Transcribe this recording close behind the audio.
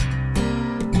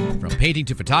painting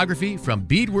to photography, from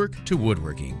beadwork to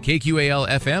woodworking.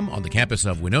 KQAL-FM on the campus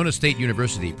of Winona State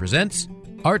University presents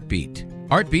Art Beat.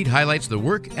 Art Beat highlights the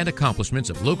work and accomplishments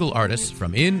of local artists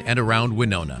from in and around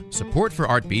Winona. Support for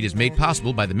Art Beat is made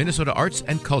possible by the Minnesota Arts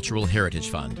and Cultural Heritage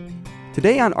Fund.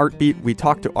 Today on Art Beat, we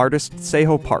talk to artist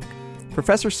Seho Park.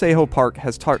 Professor Seho Park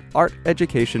has taught art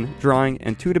education, drawing,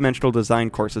 and two-dimensional design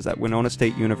courses at Winona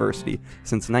State University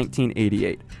since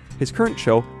 1988. His current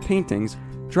show, Paintings,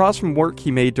 draws from work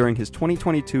he made during his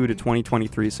 2022 to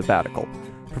 2023 sabbatical.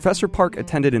 Professor Park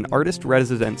attended an artist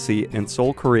residency in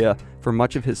Seoul, Korea for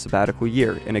much of his sabbatical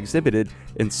year and exhibited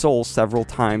in Seoul several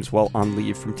times while on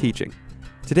leave from teaching.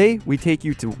 Today, we take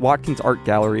you to Watkins Art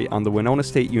Gallery on the Winona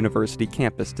State University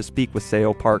campus to speak with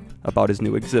Seho Park about his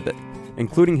new exhibit,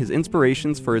 including his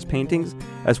inspirations for his paintings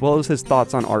as well as his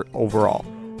thoughts on art overall.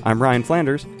 I'm Ryan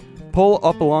Flanders. Pull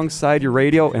up alongside your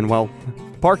radio and, well,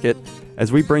 park it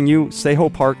as we bring you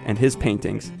Seho Park and his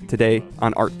paintings today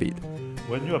on Art Beat.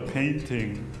 When you are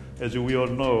painting, as we all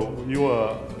know, you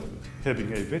are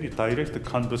having a very direct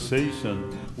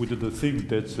conversation with the thing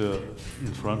that's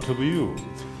in front of you.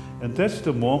 And that's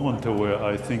the moment where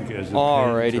I think as a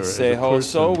Alrighty, painter, Seho.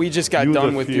 So we just got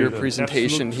done with your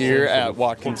presentation here at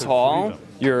Watkins Hall.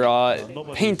 Your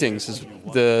paintings is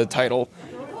the title.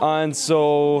 And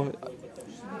so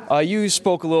you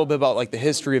spoke a little bit about like the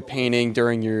history of painting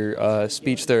during your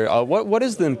speech there. What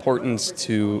is the importance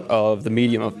of the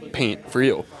medium of paint for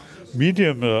you?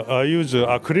 Medium, I use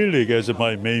acrylic as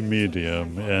my main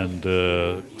medium, and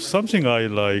something I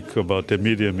like about the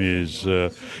medium is,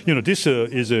 this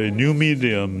is a new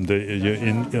medium,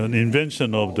 an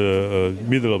invention of the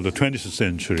middle of the 20th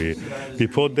century.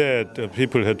 Before that,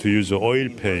 people had to use oil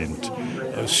paint.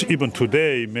 Even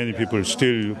today, many people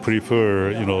still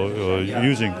prefer,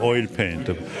 using oil paint.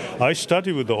 I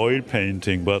started with the oil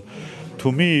painting, but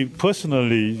to me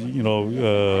personally, you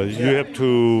have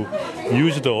to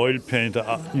use the oil paint,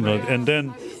 and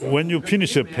then when you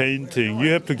finish a painting, you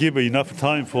have to give enough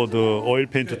time for the oil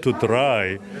paint to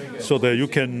dry, so that you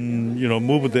can,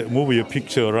 move your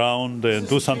picture around and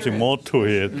do something more to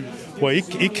it. Well,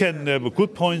 it can have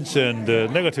good points and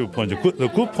negative points. The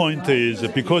good point is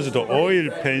because the oil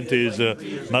paint is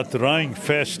not drying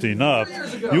fast enough,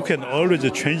 you can always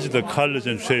change the colors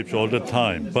and shapes all the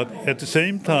time. But at the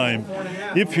same time,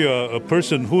 if you are a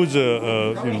person who's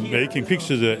making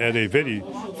pictures at a very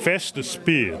fast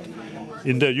speed,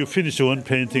 in that you finish one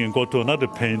painting and go to another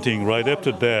painting right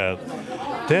after that,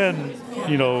 then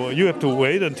you have to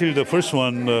wait until the first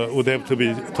one would have to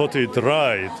be totally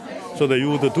dried, so that you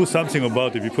would do something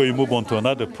about it before you move on to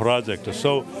another project.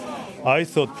 So I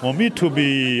thought for me to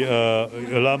be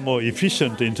a lot more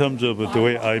efficient in terms of the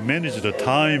way I manage the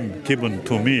time given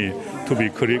to me to be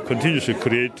continuously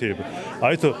creative,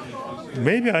 I thought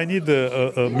maybe I need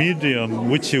a medium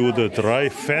which would dry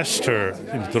faster,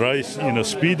 dry in a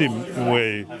speedy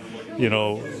way,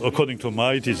 according to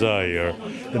my desire.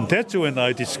 And that's when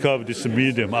I discovered this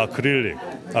medium,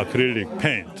 acrylic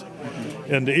paint.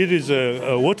 And it is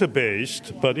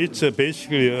water-based, but it's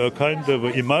basically a kind of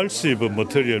emulsive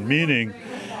material, meaning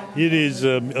it is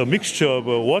a mixture of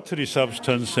watery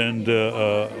substance and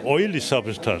oily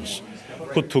substance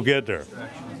put together.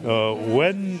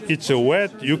 When it's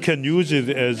wet, you can use it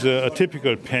as a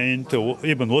typical paint or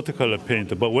even watercolor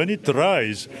paint. But when it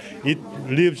dries, it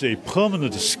leaves a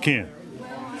permanent skin.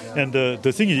 And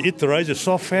the thing is, it dries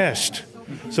so fast.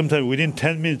 Sometimes within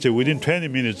 10 minutes, within 20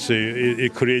 minutes,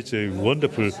 it creates a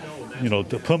wonderful,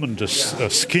 the permanent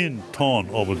skin tone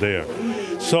over there.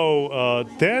 So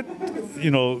that,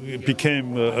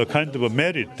 became a kind of a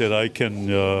merit that I can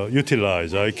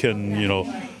utilize. I can,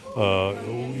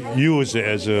 use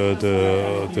as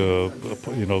the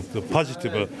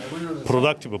positive,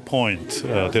 productive point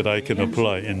that I can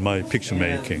apply in my picture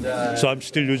making. So I'm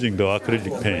still using the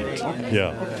acrylic paint.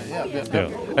 Yeah.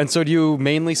 And so do you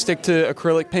mainly stick to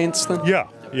acrylic paints then?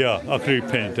 Yeah, acrylic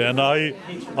paint. And I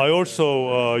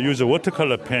also use a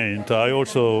watercolor paint. I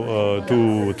also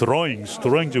do drawings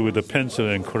with a pencil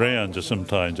and crayons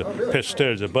sometimes,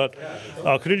 pastels. But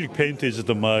acrylic paint is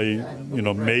my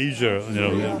major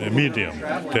medium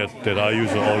that I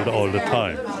use all the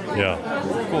time. Yeah.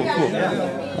 Cool.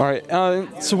 All right.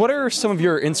 So what are some of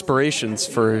your inspirations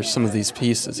for some of these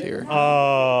pieces here?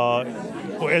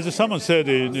 As someone said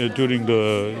during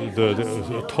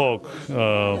the talk,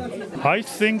 I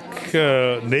think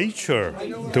nature,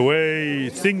 the way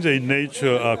things in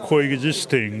nature are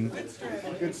coexisting,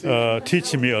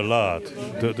 teaches me a lot.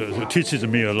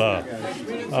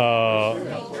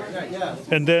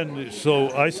 And then, so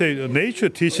I say nature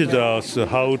teaches us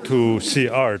how to see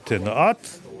art, and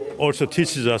art also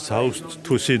teaches us how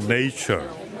to see nature.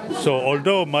 So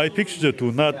although my pictures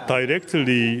do not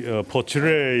directly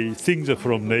portray things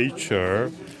from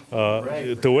nature,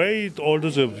 the way all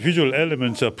those visual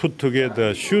elements are put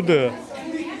together should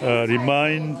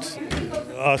remind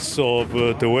us of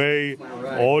the way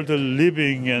all the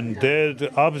living and dead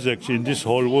objects in this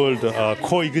whole world are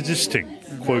coexisting.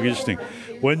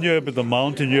 When you have the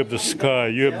mountain, you have the sky,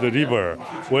 you have the river.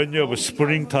 When you have a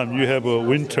springtime, you have a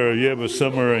winter, you have a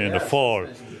summer and a fall.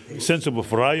 Sense of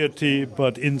variety,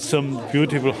 but in some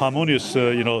beautiful, harmonious,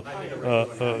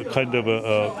 kind of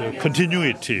a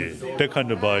continuity, that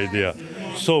kind of idea.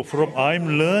 So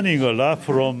I'm learning a lot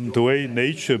from the way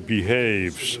nature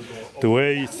behaves, the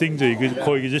way things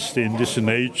coexist in this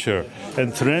nature,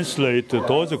 and translate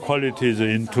those qualities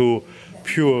into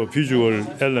pure visual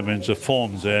elements,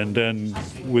 forms, and then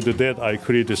with that I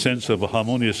create a sense of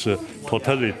harmonious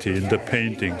totality in the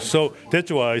painting. So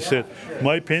that's why I said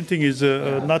my painting is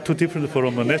not too different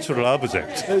from a natural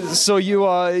object. So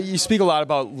you speak a lot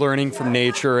about learning from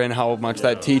nature and how much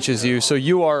that teaches you. So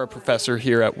you are a professor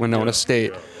here at Winona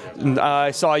State. I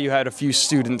saw you had a few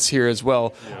students here as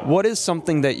well. What is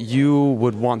something that you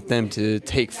would want them to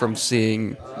take from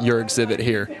seeing your exhibit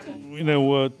here?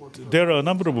 There are a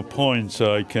number of points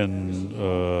I can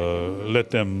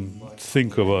let them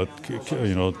think about,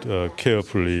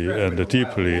 carefully and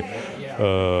deeply,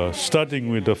 starting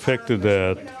with the fact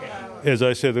that, as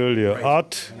I said earlier,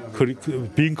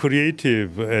 being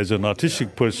creative as an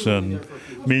artistic person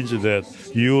means that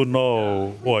you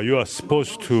know, or you are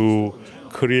supposed to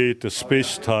create a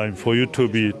space-time for you to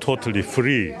be totally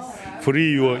free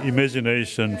your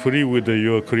imagination, free with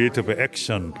your creative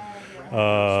action.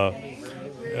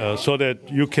 So that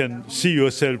you can see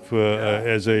yourself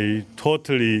as a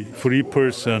totally free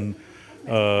person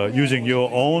using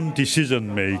your own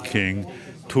decision making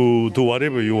to do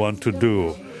whatever you want to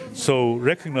do. So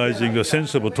recognizing a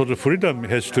sense of total freedom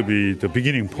has to be the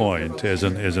beginning point as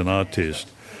an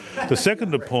artist. The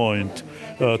second point,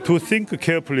 to think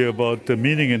carefully about the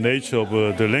meaning and nature of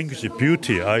the language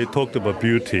beauty. I talked about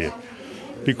beauty.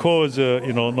 Because,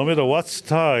 no matter what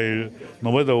style,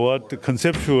 no matter what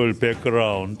conceptual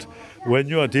background, when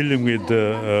you are dealing with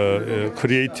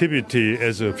creativity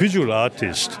as a visual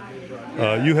artist,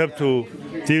 you have to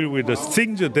deal with the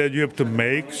things that you have to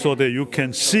make so that you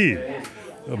can see,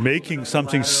 making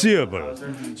something seeable.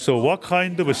 So what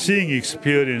kind of a seeing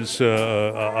experience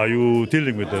are you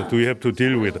dealing with? Do you have to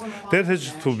deal with? That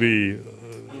has to be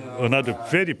another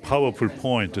very powerful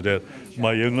point that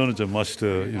my young learners must,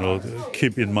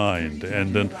 keep in mind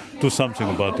and then do something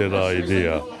about that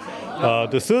idea.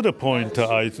 The third point,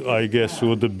 I guess,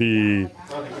 would be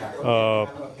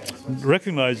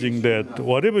recognizing that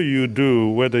whatever you do,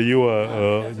 whether you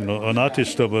are, an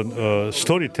artist of a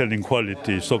storytelling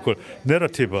quality, so-called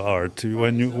narrative art,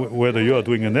 whether you are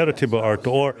doing a narrative art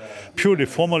or purely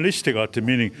formalistic art,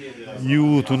 meaning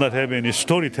you do not have any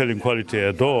storytelling quality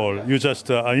at all, you just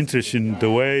are interested in the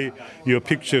way your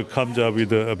picture comes up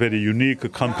with a very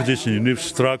unique composition, unique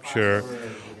structure.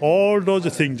 All those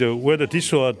things, whether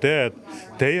this or that,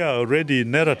 they are already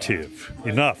narrative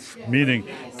enough, meaning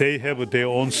they have their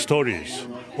own stories,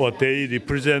 or they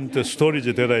represent the stories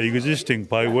that are existing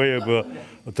by way of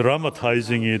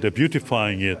dramatizing it,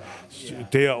 beautifying it.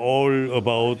 They are all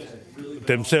about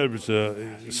themselves,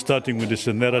 starting with this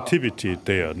narrativity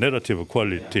there, narrative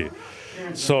quality.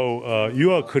 So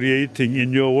you are creating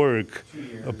in your work,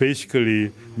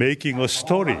 basically making a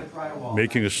story.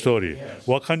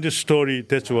 What kind of story?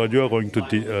 That's what you are going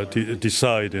to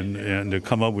decide and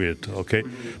come up with. Okay,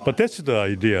 but that's the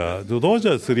idea. Those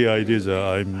are three ideas.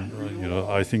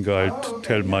 I think I'll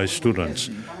tell my students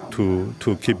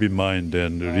to keep in mind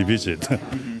and revisit.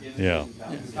 Yeah.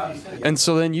 And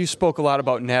so then you spoke a lot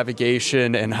about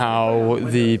navigation and how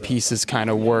the pieces kind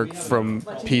of work from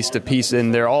piece to piece,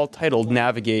 and they're all titled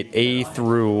Navigate A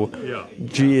through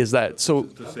G. Is that so?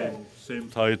 The same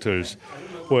titles.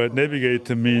 Well, navigate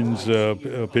means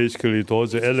basically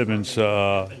those elements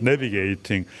are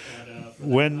navigating.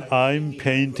 When I'm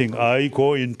painting, I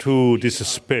go into this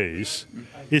space.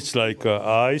 It's like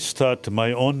I start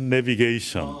my own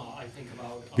navigation.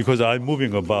 Because I'm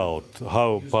moving about,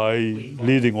 by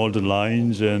leading all the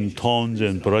lines and tones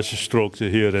and brush strokes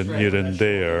here and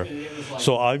there.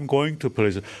 So I'm going to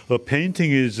places. A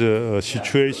painting is a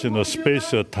situation, a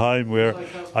space, a time where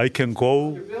I can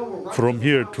go from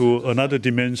here to another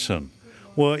dimension.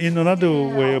 Well, in another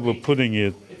way of putting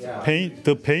it,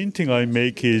 the painting I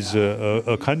make is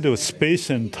a kind of space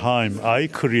and time I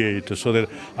create so that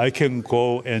I can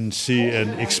go and see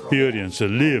and experience,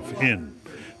 live in.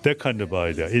 That kind of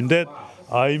idea. In that,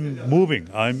 I'm moving.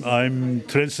 I'm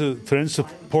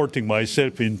transporting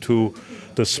myself into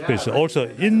the the space. Also,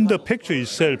 in the picture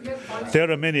itself, there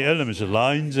are many elements,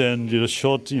 lines and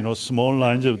short, small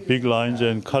lines, big lines,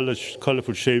 and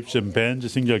colorful shapes and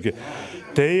bands, things like that.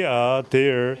 They are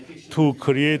there to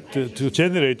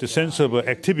generate a sense of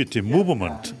activity,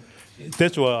 movement.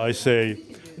 That's why I say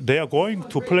they are going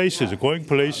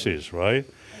places, right?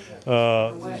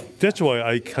 That's why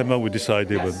I came up with this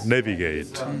idea of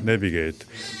navigate.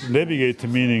 Navigate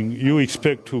meaning you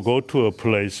expect to go to a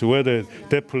place, whether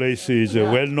that place is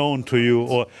well known to you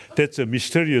or that's a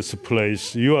mysterious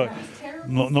place. You are,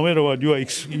 no matter what,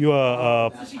 you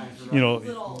are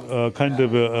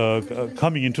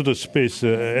coming into the space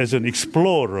as an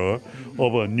explorer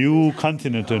of a new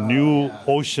continent, a new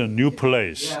ocean, new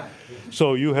place.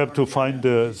 So you have to find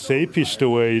the safest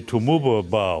way to move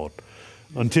about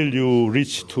until you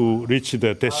reach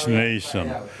the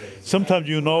destination. Sometimes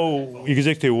you know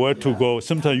exactly where to go.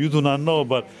 Sometimes you do not know,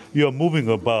 but you are moving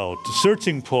about,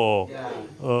 searching for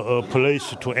a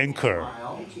place to anchor.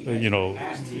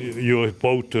 Your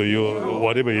boat, your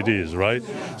whatever it is, right?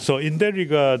 So in that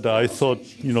regard, I thought,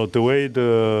 the way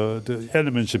the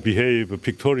elements behave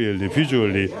pictorially,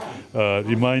 visually,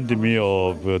 reminded me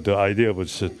of the idea of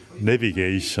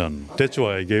navigation. That's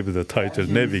why I gave the title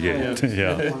Navigate.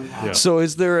 Yeah. So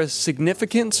is there a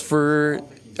significance for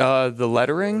the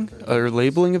lettering or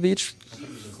labeling of each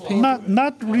painting?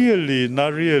 Not really.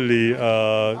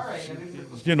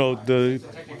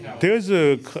 There's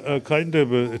a kind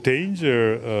of a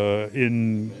danger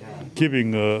in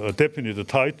giving a definite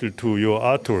title to your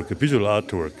artwork, visual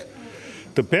artwork.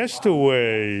 The best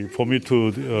way for me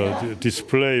to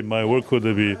display my work would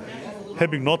be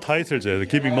giving no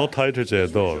titles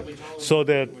at all, so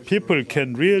that people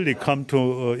can really come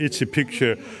to each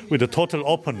picture with a total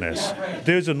openness.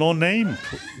 There's no name,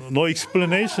 no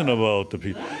explanation about the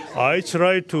picture. I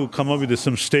try to come up with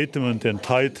some statement and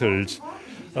titles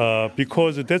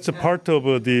because that's a part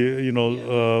of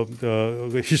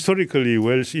the historically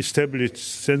well-established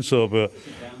sense of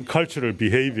cultural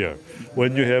behavior.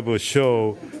 When you have a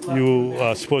show, you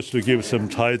are supposed to give some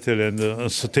title and a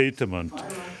statement.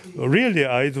 Really,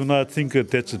 I do not think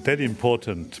that's that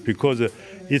important because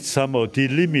it somehow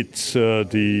delimits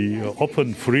the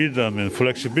open freedom and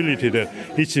flexibility that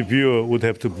each viewer would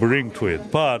have to bring to it.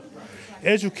 But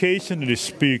educationally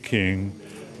speaking,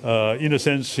 in a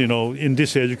sense, in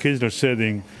this educational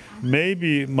setting,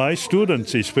 maybe my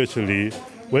students especially,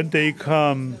 when they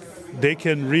come, they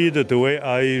can read the way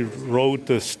I wrote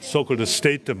the so-called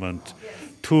statement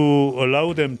to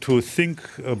allow them to think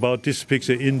about this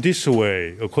picture in this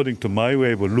way, according to my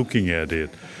way of looking at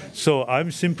it. So I'm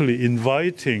simply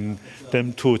inviting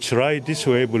them to try this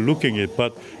way of looking at it.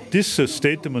 But this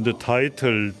statement, the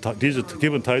title, these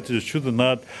given titles should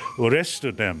not arrest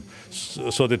them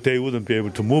so that they wouldn't be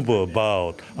able to move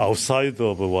about outside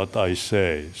of what I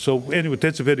say. So anyway,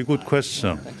 that's a very good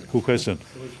question.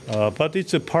 But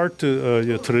it's a part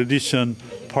tradition,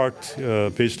 part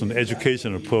based on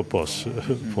educational purpose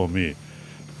for me.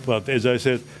 But as I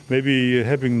said, maybe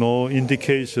having no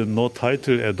indication, no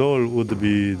title at all would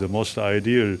be the most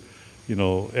ideal,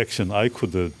 action I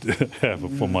could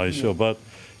have for my show. But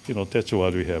that's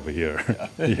what we have here.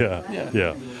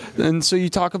 Yeah. And so you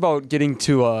talk about getting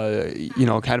to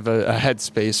kind of a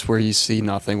headspace where you see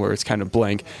nothing, where it's kind of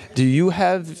blank. Do you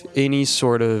have any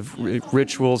sort of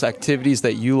rituals, activities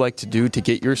that you like to do to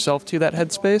get yourself to that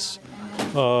headspace?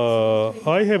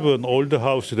 I have an old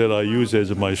house that I use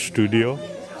as my studio.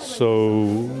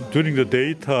 So during the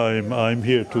daytime, I'm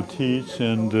here to teach,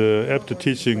 and after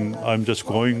teaching, I'm just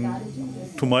going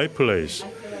to my place.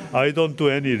 I don't do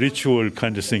any ritual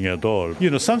kind of thing at all.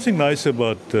 Something nice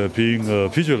about being a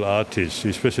visual artist,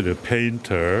 especially a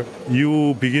painter,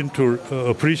 you begin to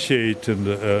appreciate and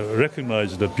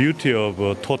recognize the beauty of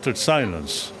total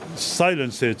silence.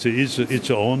 Silence is its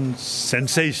own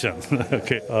sensation.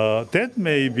 Okay, that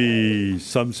may be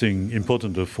something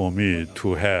important for me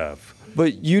to have.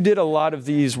 But you did a lot of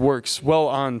these works while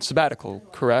on sabbatical,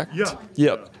 correct? Yeah.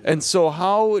 Yep. And so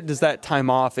how does that time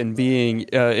off and being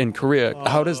in Korea,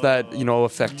 how does that,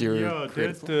 affect your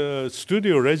creative? That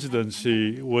studio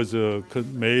residency was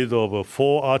made of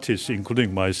 4 artists,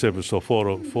 including myself, so four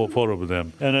of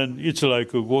them. And then it's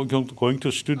like going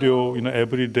to studio,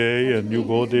 every day, and you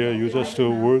go there, you just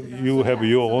work, you have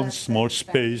your own small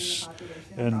space,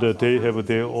 and they have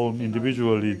their own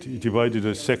individually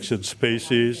divided section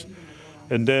spaces.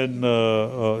 And then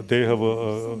they have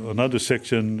another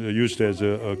section used as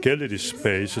a gallery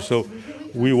space. So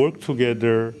we work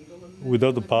together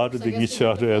without bothering each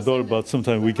other at all, but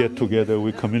sometimes we get together,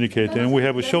 we communicate, and we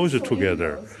have shows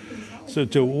together. So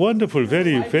it's a wonderful,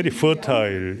 very, very fertile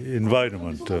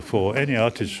environment for any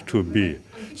artist to be.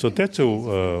 So that's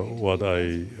what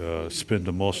I spend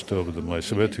the most of my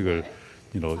sabbatical,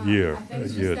 year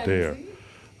there.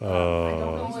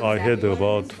 I had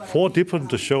about 4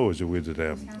 different shows with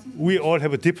them. We all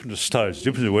have different styles,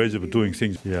 different ways of doing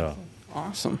things. Yeah.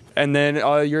 Awesome. And then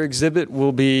your exhibit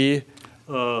will be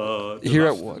here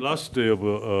at what? Last day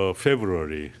of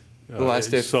February. The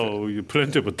last day. So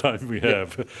plenty of time we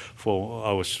have for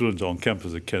our students on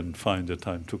campus that can find the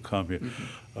time to come here.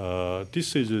 Mm-hmm.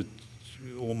 This is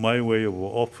my way of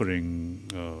offering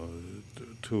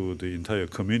to the entire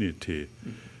community,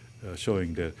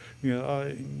 showing that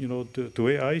the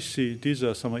way I see these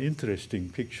are some interesting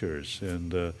pictures,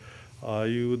 and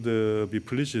I would be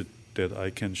pleased that I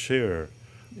can share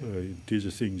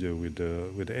these things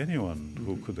with anyone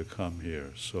who could come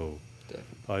here. So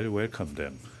I welcome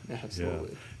them.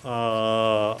 Absolutely.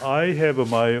 Yeah. I have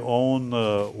my own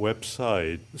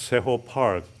website,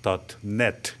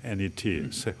 sehopark.net, N-E-T,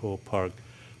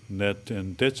 sehopark.net,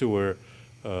 and that's where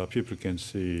people can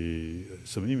see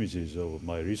some images of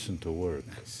my recent work.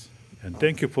 Nice. And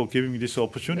thank you for giving me this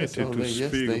opportunity to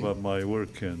speak about my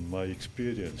work and my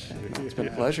experience. It's been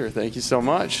a pleasure. Thank you so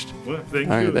much. Well, thank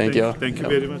you. Right, thank you. Thank you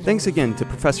very much. Thanks again to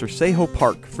Professor Seho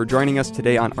Park for joining us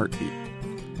today on ArtBeat.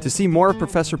 To see more of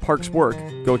Professor Park's work,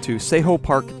 go to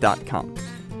sehopark.com.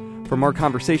 For more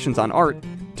conversations on art,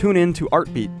 tune in to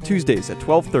ArtBeat Tuesdays at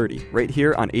 12:30 right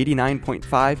here on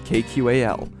 89.5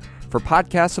 KQAL. For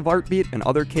podcasts of ArtBeat and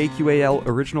other KQAL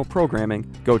original programming,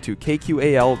 go to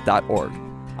kqal.org.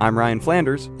 I'm Ryan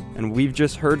Flanders, and we've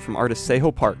just heard from artist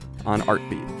Seho Park on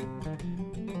ArtBeat.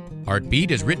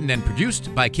 ArtBeat is written and produced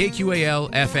by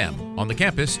KQAL-FM on the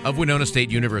campus of Winona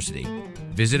State University.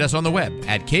 Visit us on the web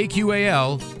at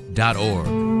kqal.org.